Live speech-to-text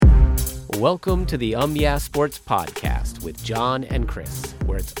Welcome to the Yeah Sports Podcast with John and Chris,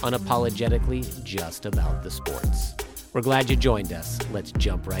 where it's unapologetically just about the sports. We're glad you joined us. Let's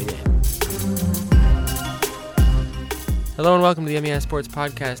jump right in. Hello and welcome to the Yeah Sports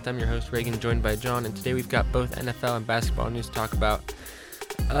Podcast. I'm your host, Reagan, joined by John, and today we've got both NFL and basketball news to talk about.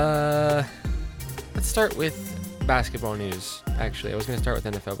 Let's start with basketball news, actually. I was going to start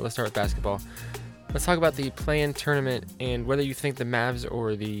with NFL, but let's start with basketball. Let's talk about the play-in tournament and whether you think the Mavs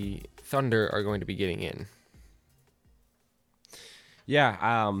or the Thunder are going to be getting in. Yeah,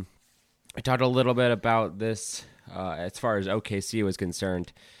 I talked a little bit about this as far as OKC was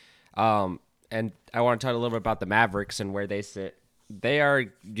concerned. And I want to talk a little bit about the Mavericks and where they sit. They are,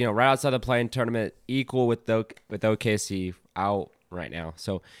 right outside the play-in tournament, equal with OKC out right now.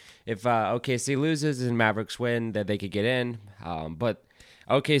 So if OKC loses and Mavericks win, then they could get in. But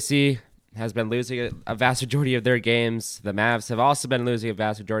OKC has been losing a vast majority of their games. The Mavs have also been losing a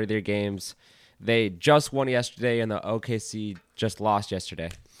vast majority of their games. They just won yesterday, and the OKC just lost yesterday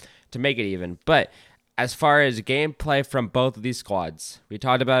to make it even. But as far as gameplay from both of these squads, we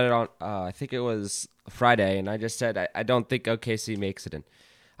talked about it on, I think it was Friday, and I just said I don't think OKC makes it in.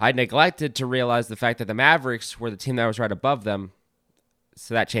 I neglected to realize the fact that the Mavericks were the team that was right above them,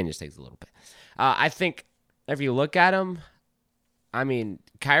 so that changes things a little bit. I think if you look at them,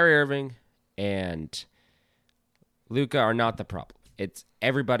 Kyrie Irving and Luka are not the problem. It's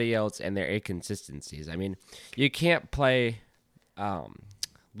everybody else and their inconsistencies. You can't play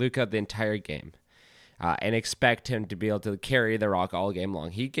Luka the entire game and expect him to be able to carry the rock all game long.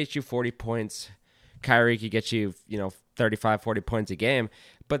 He gets you 40 points. Kyrie could get you, 35, 40 points a game,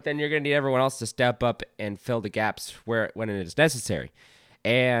 but then you're going to need everyone else to step up and fill the gaps when it is necessary.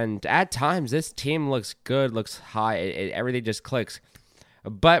 And at times, this team looks good, looks high. Everything just clicks.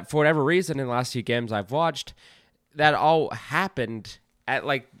 But for whatever reason, in the last few games I've watched, that all happened at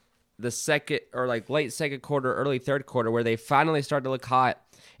the second or late second quarter, early third quarter, where they finally started to look hot.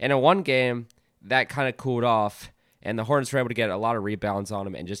 And in one game, that kind of cooled off, and the Hornets were able to get a lot of rebounds on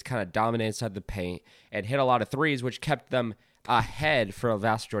them and just kind of dominate inside the paint and hit a lot of threes, which kept them ahead for a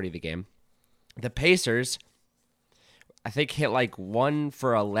vast majority of the game. The Pacers, I think, hit 1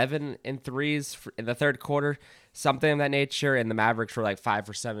 for 11 in threes in the third quarter, something of that nature, and the Mavericks were 5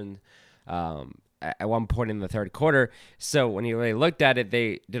 for 7 at one point in the third quarter. So when you really looked at it,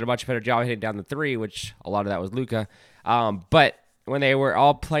 they did a much better job hitting down the three, which a lot of that was Luka. But when they were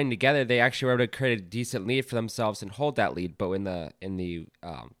all playing together, they actually were able to create a decent lead for themselves and hold that lead. But in the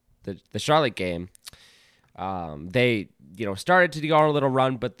Charlotte game, they started to go on a little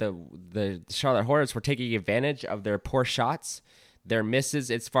run, but the Charlotte Hornets were taking advantage of their poor shots, their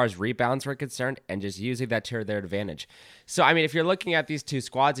misses as far as rebounds were concerned, and just using that to their advantage. So, if you're looking at these two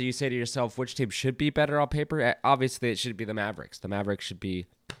squads and you say to yourself, which team should be better on paper, obviously it should be the Mavericks. The Mavericks should be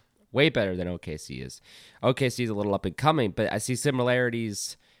way better than OKC is. OKC is a little up and coming, but I see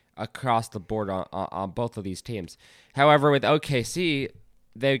similarities across the board on both of these teams. However, with OKC,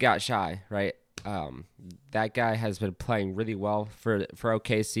 they got shy, right? That guy has been playing really well for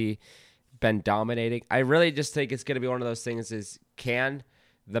OKC, been dominating. I really just think it's going to be one of those things is, can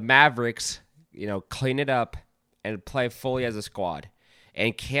the Mavericks, clean it up and play fully as a squad?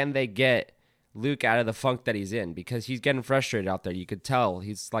 And can they get Luke out of the funk that he's in? Because he's getting frustrated out there. You could tell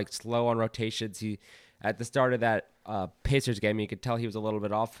he's slow on rotations. He, at the start of that Pacers game, you could tell he was a little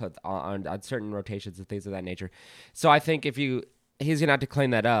bit off on certain rotations and things of that nature. So I think he's going to have to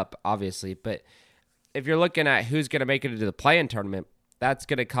clean that up, obviously. But if you're looking at who's going to make it into the play-in tournament, that's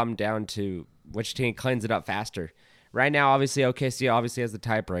going to come down to which team cleans it up faster. Right now, obviously, OKC obviously has the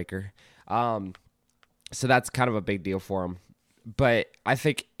tiebreaker. So that's kind of a big deal for them. But I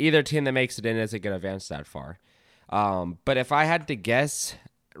think either team that makes it in isn't going to advance that far. But if I had to guess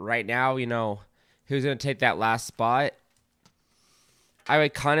right now, who's going to take that last spot, I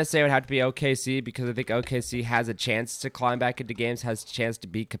would kind of say it would have to be OKC, because I think OKC has a chance to climb back into games, has a chance to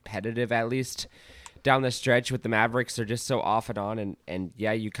be competitive at least down the stretch. With the Mavericks, they're just so off and on, and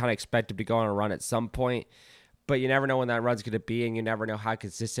yeah, you kind of expect them to go on a run at some point, but you never know when that run's going to be, and you never know how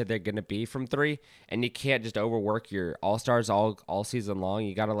consistent they're going to be from three, and you can't just overwork your all-stars all season long.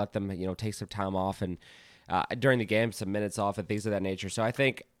 You got to let them take some time off, and during the game, some minutes off and things of that nature. So I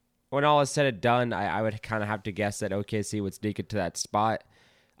think when all is said and done, I would kind of have to guess that OKC would sneak into that spot,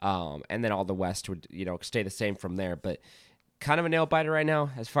 and then all the West would stay the same from there. But kind of a nail biter right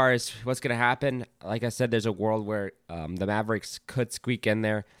now as far as what's going to happen. Like I said, there's a world where the Mavericks could squeak in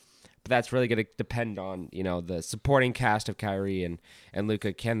there, but that's really going to depend on the supporting cast of Kyrie and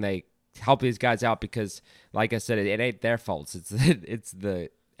Luka. Can they help these guys out? Because like I said, it ain't their faults. It's the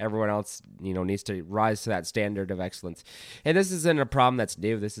everyone else, needs to rise to that standard of excellence. And this isn't a problem that's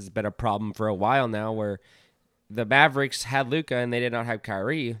new. This has been a problem for a while now, where the Mavericks had Luka and they did not have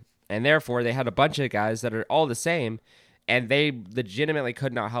Kyrie, and therefore they had a bunch of guys that are all the same, and they legitimately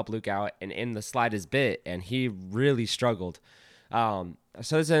could not help Luka out and in the slightest bit, and he really struggled. So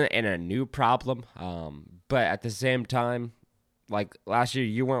this isn't a new problem, but at the same time, like last year,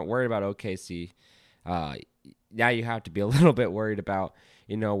 you weren't worried about OKC. Now you have to be a little bit worried about,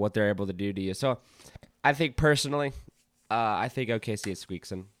 what they're able to do to you. So I think personally, I think OKC is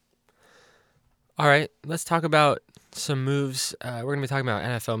squeaksing. All right, let's talk about some moves. We're going to be talking about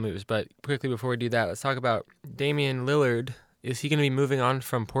NFL moves, but quickly before we do that, let's talk about Damian Lillard. Is he going to be moving on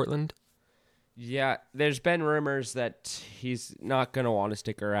from Portland? Yeah, there's been rumors that he's not going to want to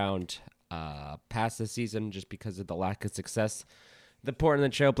stick around past the season just because of the lack of success the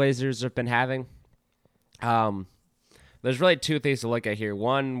Portland Trail Blazers have been having. There's really two things to look at here.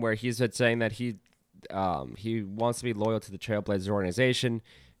 One, where he's been saying that he wants to be loyal to the Trailblazers organization.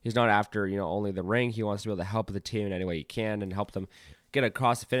 He's not after, only the ring. He wants to be able to help the team in any way he can and help them get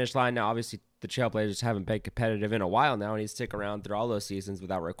across the finish line. Now, obviously, the Trailblazers haven't been competitive in a while now, and he's stick around through all those seasons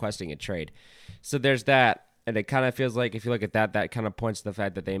without requesting a trade. So there's that, and it kind of feels like, if you look at that, that kind of points to the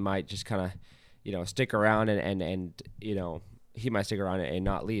fact that they might just kind of, stick around and he might stick around and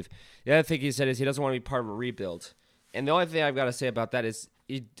not leave. The other thing he said is he doesn't want to be part of a rebuild. And the only thing I've got to say about that is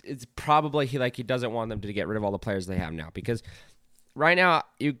it's probably he doesn't want them to get rid of all the players they have now, because right now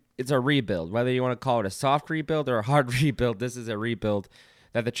it's a rebuild. Whether you want to call it a soft rebuild or a hard rebuild, this is a rebuild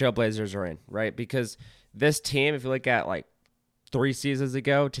that the Trailblazers are in, right? Because this team, if you look at 3 seasons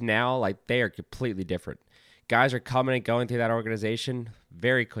ago to now, they are completely different. Guys are coming and going through that organization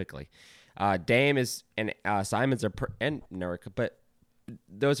very quickly. Dame is and Simons are and Nurk, but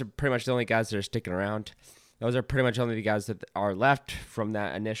those are pretty much the only guys that are sticking around. Those are pretty much only the guys that are left from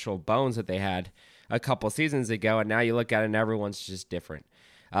that initial bones that they had a couple seasons ago, and now you look at it and everyone's just different.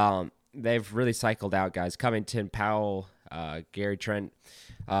 They've really cycled out guys. Covington, Powell, Gary Trent.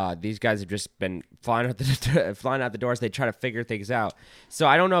 These guys have just been flying out the doors. They try to figure things out. So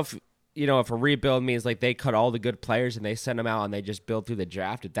I don't know if a rebuild means they cut all the good players and they send them out and they just build through the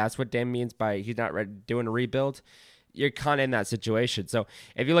draft. If that's what Dame means by he's not ready doing a rebuild, you're kind of in that situation. So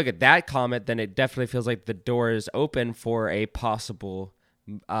if you look at that comment, then it definitely feels like the door is open for a possible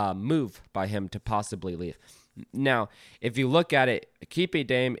move by him to possibly leave. Now, if you look at it, keeping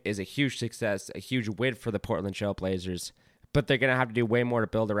Dame is a huge success, a huge win for the Portland Trail Blazers, but they're going to have to do way more to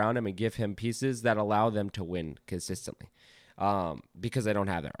build around him and give him pieces that allow them to win consistently. Because they don't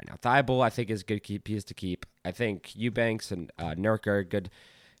have that right now. Thibault, I think, is a good piece to keep. I think Eubanks and Nurk are a good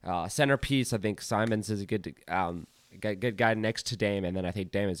centerpiece. I think Simons is a good guy next to Dame, and then I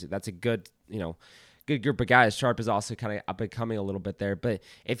think Dame that's a good good group of guys. Sharp is also kind of up and coming a little bit there. But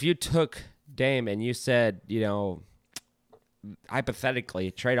if you took Dame and you said,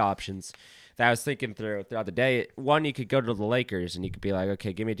 hypothetically, trade options that I was thinking throughout the day, one, you could go to the Lakers and you could be like,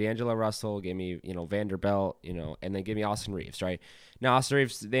 okay, give me D'Angelo Russell, give me, Vanderbilt, and then give me Austin Reeves, right? Now, Austin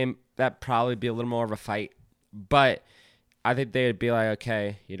Reeves, that probably be a little more of a fight, but I think they would be like,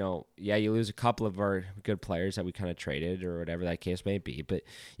 okay, yeah, you lose a couple of our good players that we kind of traded or whatever that case may be, but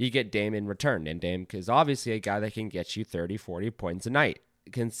you get Dame in return, and Dame is obviously a guy that can get you 30, 40 points a night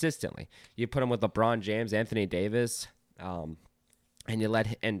consistently. You put him with LeBron James, Anthony Davis, and you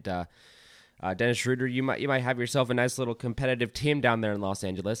Dennis Schroeder, you might have yourself a nice little competitive team down there in Los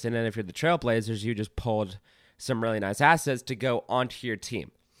Angeles, and then if you're the Trailblazers, you just pulled some really nice assets to go onto your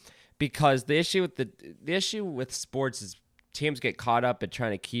team. Because the issue with sports is teams get caught up in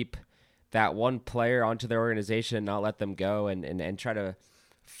trying to keep that one player onto their organization and not let them go, and try to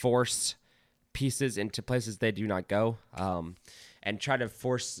force pieces into places they do not go, and try to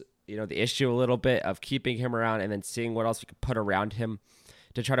force the issue a little bit of keeping him around and then seeing what else you can put around him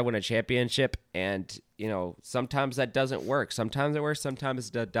to try to win a championship. And sometimes that doesn't work. Sometimes it works, sometimes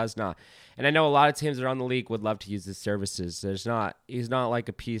it does not. And I know a lot of teams around the league would love to use his services. He's not like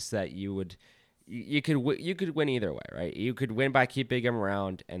a piece that you could win either way, right? You could win by keeping him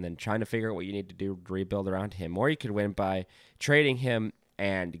around and then trying to figure out what you need to do to rebuild around him, or you could win by trading him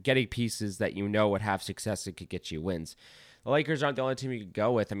and getting pieces that would have success and could get you wins. The Lakers aren't the only team you could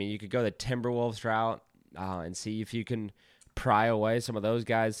go with. I mean, you could go the Timberwolves route and see if you can pry away some of those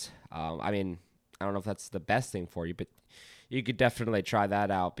guys. I mean, I don't know if that's the best thing for you, but you could definitely try that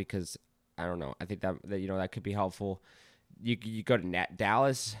out, because I don't know. I think that that could be helpful. You go to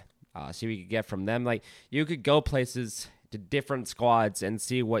Dallas, see what you could get from them. You could go places to different squads and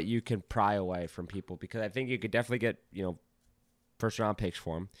see what you can pry away from people, because I think you could definitely get first round picks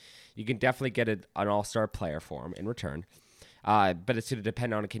for them. You can definitely get an all-star player for them in return. But it's going to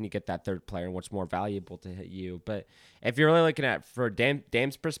depend on can you get that third player and what's more valuable to you. But if you're really looking at for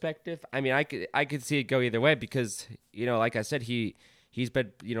Dame's perspective, I mean, I could see it go either way because, like I said, he's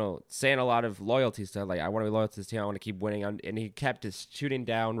been, saying a lot of loyalty stuff. Like, I want to be loyal to this team. I want to keep winning. And he kept shooting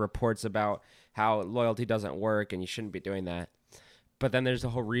down reports about how loyalty doesn't work and you shouldn't be doing that. But then there's the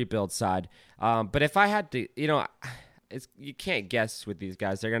whole rebuild side. But if I had to, you can't guess with these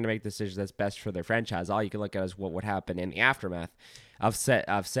guys. They're going to make decisions that's best for their franchise. All you can look at is what would happen in the aftermath of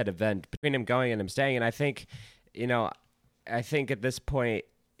said event between him going and him staying. And I think, at this point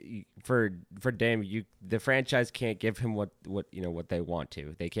for Dame, the franchise can't give him what they want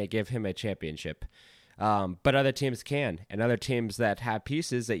to. They can't give him a championship. But other teams can, and other teams that have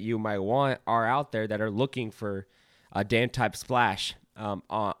pieces that you might want are out there that are looking for a Dame type splash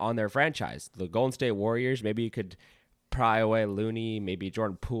on their franchise. The Golden State Warriors, maybe you could pry away Looney, maybe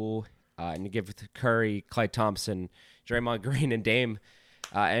Jordan Poole, and give Curry, Klay Thompson, Draymond Green, and Dame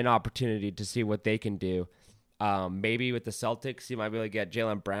an opportunity to see what they can do. Maybe with the Celtics, you might be able to get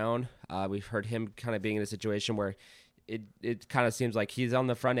Jaylen Brown. We've heard him kind of being in a situation where it kind of seems like he's on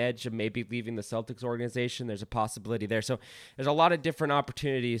the front edge of maybe leaving the Celtics organization. There's a possibility there. So there's a lot of different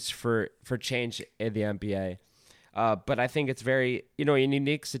opportunities for change in the NBA. But I think it's very, a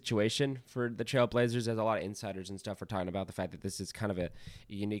unique situation for the Trailblazers. There's a lot of insiders and stuff are talking about the fact that this is kind of a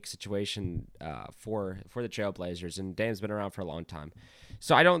unique situation for the Trailblazers. And Dame's been around for a long time.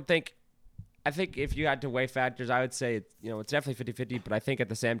 So I think if you had to weigh factors, I would say, it's definitely 50-50. But I think at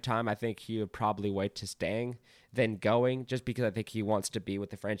the same time, I think he would probably wait to staying than going just because I think he wants to be with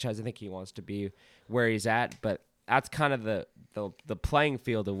the franchise. I think he wants to be where he's at. But that's kind of the playing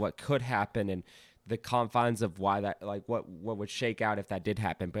field of what could happen and the confines of why that, like what would shake out if that did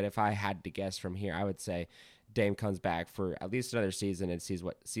happen. But if I had to guess from here, I would say Dame comes back for at least another season and sees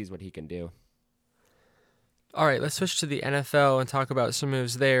what he can do. All right, let's switch to the NFL and talk about some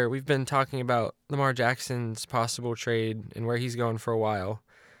moves there. We've been talking about Lamar Jackson's possible trade and where he's going for a while.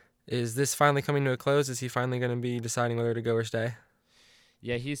 Is this finally coming to a close? Is he finally going to be deciding whether to go or stay?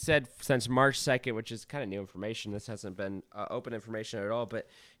 Yeah, he said since March 2nd, which is kind of new information. This hasn't been open information at all, but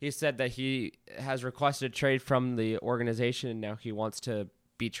he said that he has requested a trade from the organization, and now he wants to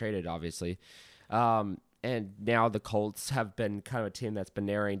be traded, obviously. And now the Colts have been kind of a team that's been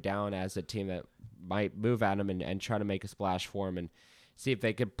narrowing down as a team that might move at him and try to make a splash for him and see if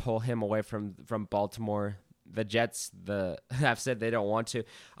they could pull him away from Baltimore. The Jets have said they don't want to.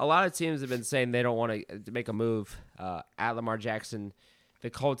 A lot of teams have been saying they don't want to make a move at Lamar Jackson. The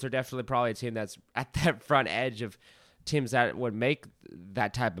Colts are definitely probably a team that's at that front edge of teams that would make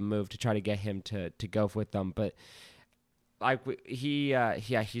that type of move to try to get him to go with them. But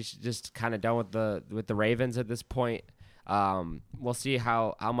he's just kind of done with the Ravens at this point. We'll see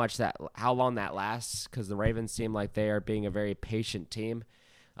how long that lasts because the Ravens seem like they are being a very patient team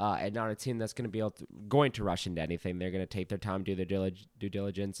and not a team that's going to rush into anything. They're going to take their time, do their due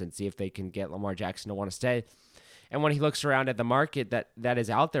diligence, and see if they can get Lamar Jackson to want to stay. And when he looks around at the market that is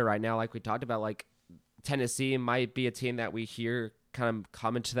out there right now, like we talked about, like Tennessee might be a team that we hear kind of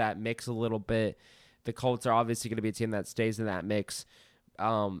come into that mix a little bit. The Colts are obviously going to be a team that stays in that mix.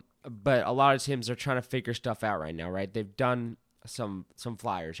 But a lot of teams are trying to figure stuff out right now, right? They've done some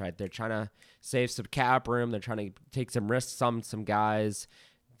flyers, right? They're trying to save some cap room. They're trying to take some risks on some guys.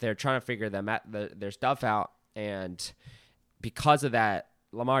 They're trying to figure their stuff out. And because of that,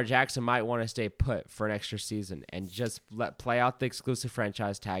 Lamar Jackson might want to stay put for an extra season and just play out the exclusive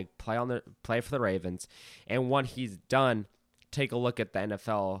franchise tag, play for the Ravens. And when he's done, take a look at the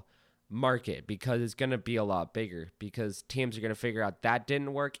NFL market because it's going to be a lot bigger because teams are going to figure out that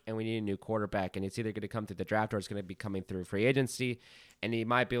didn't work and we need a new quarterback, and it's either going to come through the draft or it's going to be coming through free agency, and he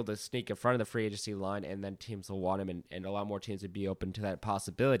might be able to sneak in front of the free agency line and then teams will want him, and a lot more teams would be open to that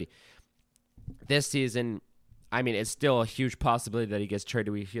possibility. This season, I mean, it's still a huge possibility that he gets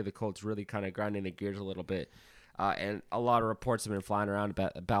traded. We hear the Colts really kind of grinding the gears a little bit, and a lot of reports have been flying around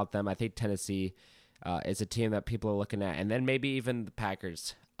about them. I think Tennessee is a team that people are looking at, and then maybe even the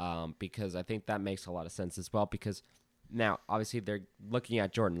Packers, because I think that makes a lot of sense as well, because now, obviously, they're looking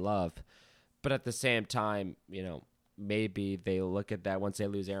at Jordan Love, but at the same time, maybe they look at that once they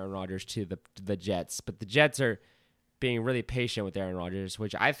lose Aaron Rodgers to the Jets. But the Jets are being really patient with Aaron Rodgers,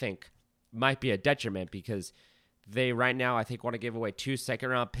 which I think might be a detriment because they right now, I think, want to give away 2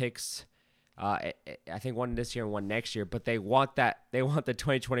 second-round picks. I think one this year and one next year, but they want the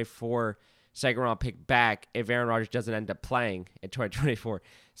 2024 second-round pick back if Aaron Rodgers doesn't end up playing in 2024.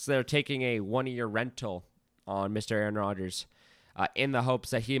 So they're taking a 1-year rental on Mr. Aaron Rodgers in the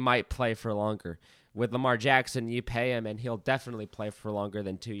hopes that he might play for longer. With Lamar Jackson, you pay him, and he'll definitely play for longer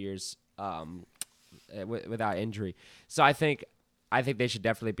than 2 years without injury. So I think they should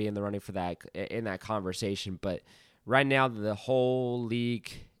definitely be in the running for that, in that conversation. But right now, the whole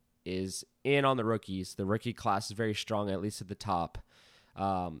league is in on the rookies. The rookie class is very strong, at least at the top.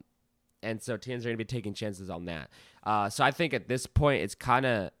 And so teams are going to be taking chances on that. So I think at this point, it's kind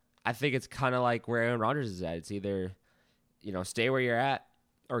of like where Aaron Rodgers is at. It's either, stay where you're at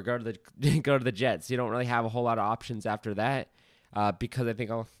or go to the Jets. You don't really have a whole lot of options after that, because I think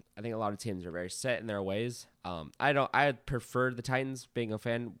a lot of teams are very set in their ways. I prefer the Titans. Being a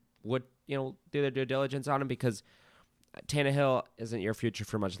fan, would do their due diligence on him, because Tannehill isn't your future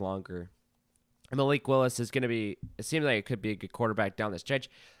for much longer. And Malik Willis is going to be. It seems like it could be a good quarterback down the stretch,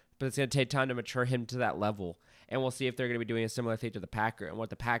 but it's going to take time to mature him to that level. And we'll see if they're going to be doing a similar thing to the Packers and what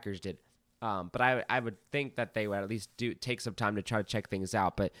the Packers did. But I would think that they would at least take some time to try to check things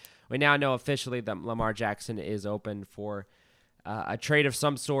out. But we now know officially that Lamar Jackson is open for a trade of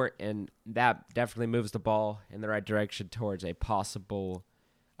some sort, and that definitely moves the ball in the right direction towards a possible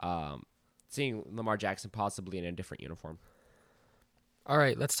seeing Lamar Jackson possibly in a different uniform. All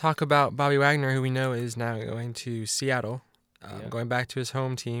right, let's talk about Bobby Wagner, who we know is now going to Seattle, going back to his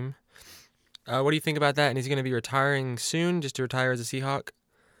home team. What do you think about that? And he's going to be retiring soon, just to retire as a Seahawk?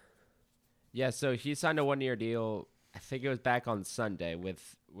 Yeah, so he signed a 1-year deal. I think it was back on Sunday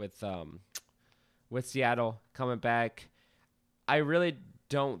with Seattle coming back. I really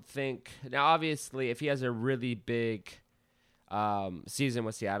don't think now. Obviously, if he has a really big season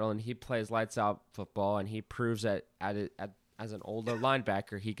with Seattle and he plays lights out football and he proves that as an older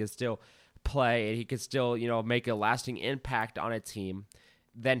linebacker he can still play and he can still make a lasting impact on a team,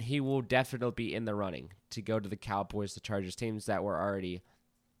 then he will definitely be in the running to go to the Cowboys, the Chargers, teams that were already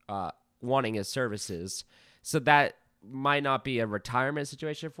wanting his services. So that might not be a retirement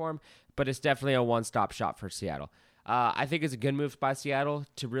situation for him, but it's definitely a one-stop shop for Seattle. I think it's a good move by Seattle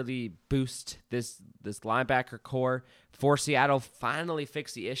to really boost this linebacker core for Seattle. Finally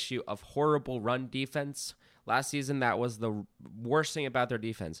fix the issue of horrible run defense. Last season, that was the worst thing about their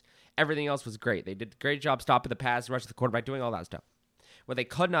defense. Everything else was great. They did a great job stopping the pass, rushing the quarterback, doing all that stuff. What they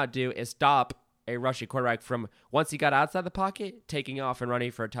could not do is stop a rushing quarterback from, once he got outside the pocket, taking off and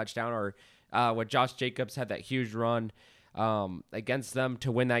running for a touchdown, or when Josh Jacobs had that huge run against them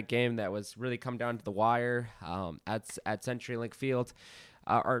to win that game that was really come down to the wire at CenturyLink Field,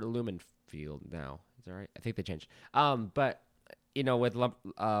 or Lumen Field now. Is that right? I think they changed. But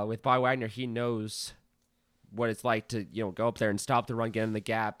with Bobby Wagner, he knows what it's like to go up there and stop the run, get in the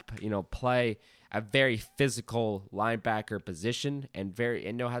gap, play a very physical linebacker position and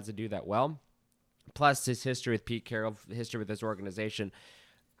know how to do that well. Plus his history with Pete Carroll, history with this organization,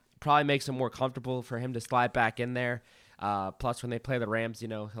 probably makes it more comfortable for him to slide back in there. Plus, when they play the Rams,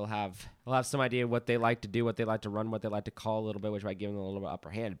 he'll have some idea what they like to do, what they like to run, what they like to call a little bit, which might give him a little bit upper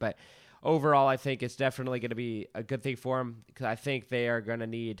hand. But overall, I think it's definitely going to be a good thing for him, because I think they're going to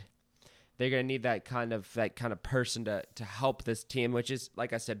need that kind of person to help this team, which is,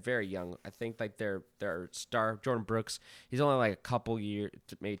 like I said, very young. I think like their star Jordan Brooks, he's only like a couple years,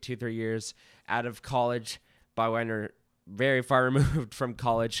 maybe 2-3 years out of college. Bobby Wagner, very far removed from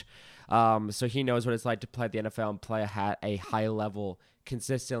college. So he knows what it's like to play the NFL and play a high level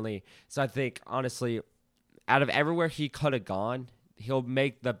consistently. So I think, honestly, out of everywhere he could have gone, he'll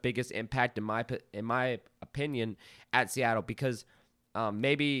make the biggest impact in my opinion at Seattle, because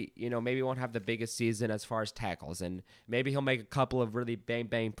maybe he won't have the biggest season as far as tackles, and maybe he'll make a couple of really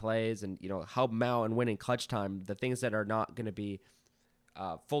bang plays and help him out and win in clutch time, the things that are not going to be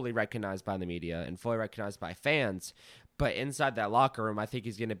fully recognized by the media and fully recognized by fans. But inside that locker room, I think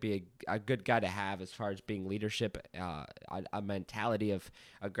he's going to be a good guy to have as far as being leadership, a mentality of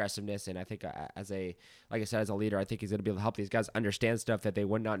aggressiveness. And I think like I said, as a leader, I think he's going to be able to help these guys understand stuff that they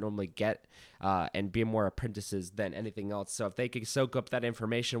would not normally get and be more apprentices than anything else. So if they can soak up that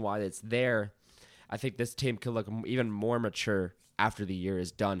information while it's there, I think this team could look even more mature after the year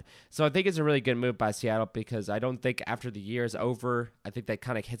is done. So I think it's a really good move by Seattle, because I don't think after the year is over, I think that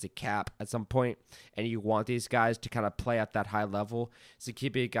kind of hits a cap at some point, and you want these guys to kind of play at that high level. So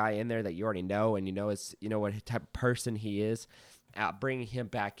keeping a guy in there that you already know, and what type of person he is, bringing him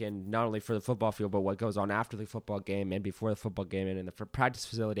back in not only for the football field, but what goes on after the football game and before the football game and in the practice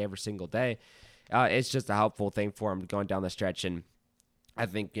facility every single day. It's just a helpful thing for him going down the stretch. And I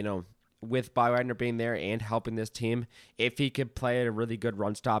think, with Bobby Wagner being there and helping this team, if he could play a really good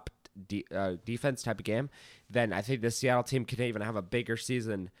run stop defense type of game, then I think the Seattle team could even have a bigger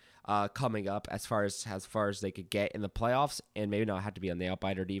season coming up as far as they could get in the playoffs, and maybe not have to be a nail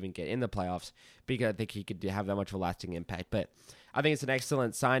biter to even get in the playoffs, because I think he could have that much of a lasting impact. But I think it's an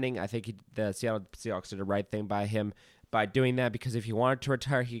excellent signing. I think the Seattle Seahawks did the right thing by him, by doing that, because if he wanted to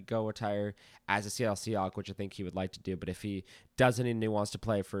retire, he could go retire as a Seattle Seahawk, which I think he would like to do. But if he doesn't and he wants to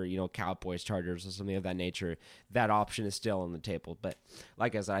play for, Cowboys, Chargers, or something of that nature, that option is still on the table. But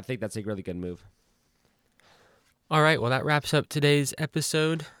like I said, I think that's a really good move. All right, well, that wraps up today's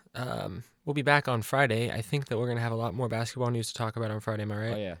episode. We'll be back on Friday. I think that we're going to have a lot more basketball news to talk about on Friday, am I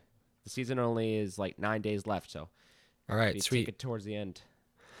right? Oh, yeah. The season only is 9 days left, so all right, sweet. Take it towards the end.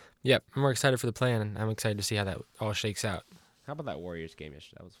 Yep, I'm more excited for the play, and I'm excited to see how that all shakes out. How about that Warriors game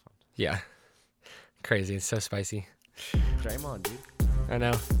yesterday? That was fun. Yeah. Crazy. It's so spicy. Draymond, dude. I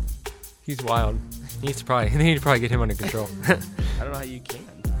know. He's wild. They need to probably get him under control. I don't know how you can.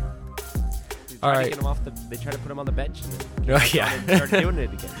 All right. They try to put him on the bench and Oh, then yeah. start doing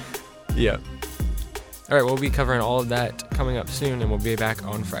it again. Yep. All right, we'll be covering all of that coming up soon, and we'll be back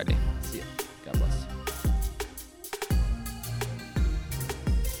on Friday.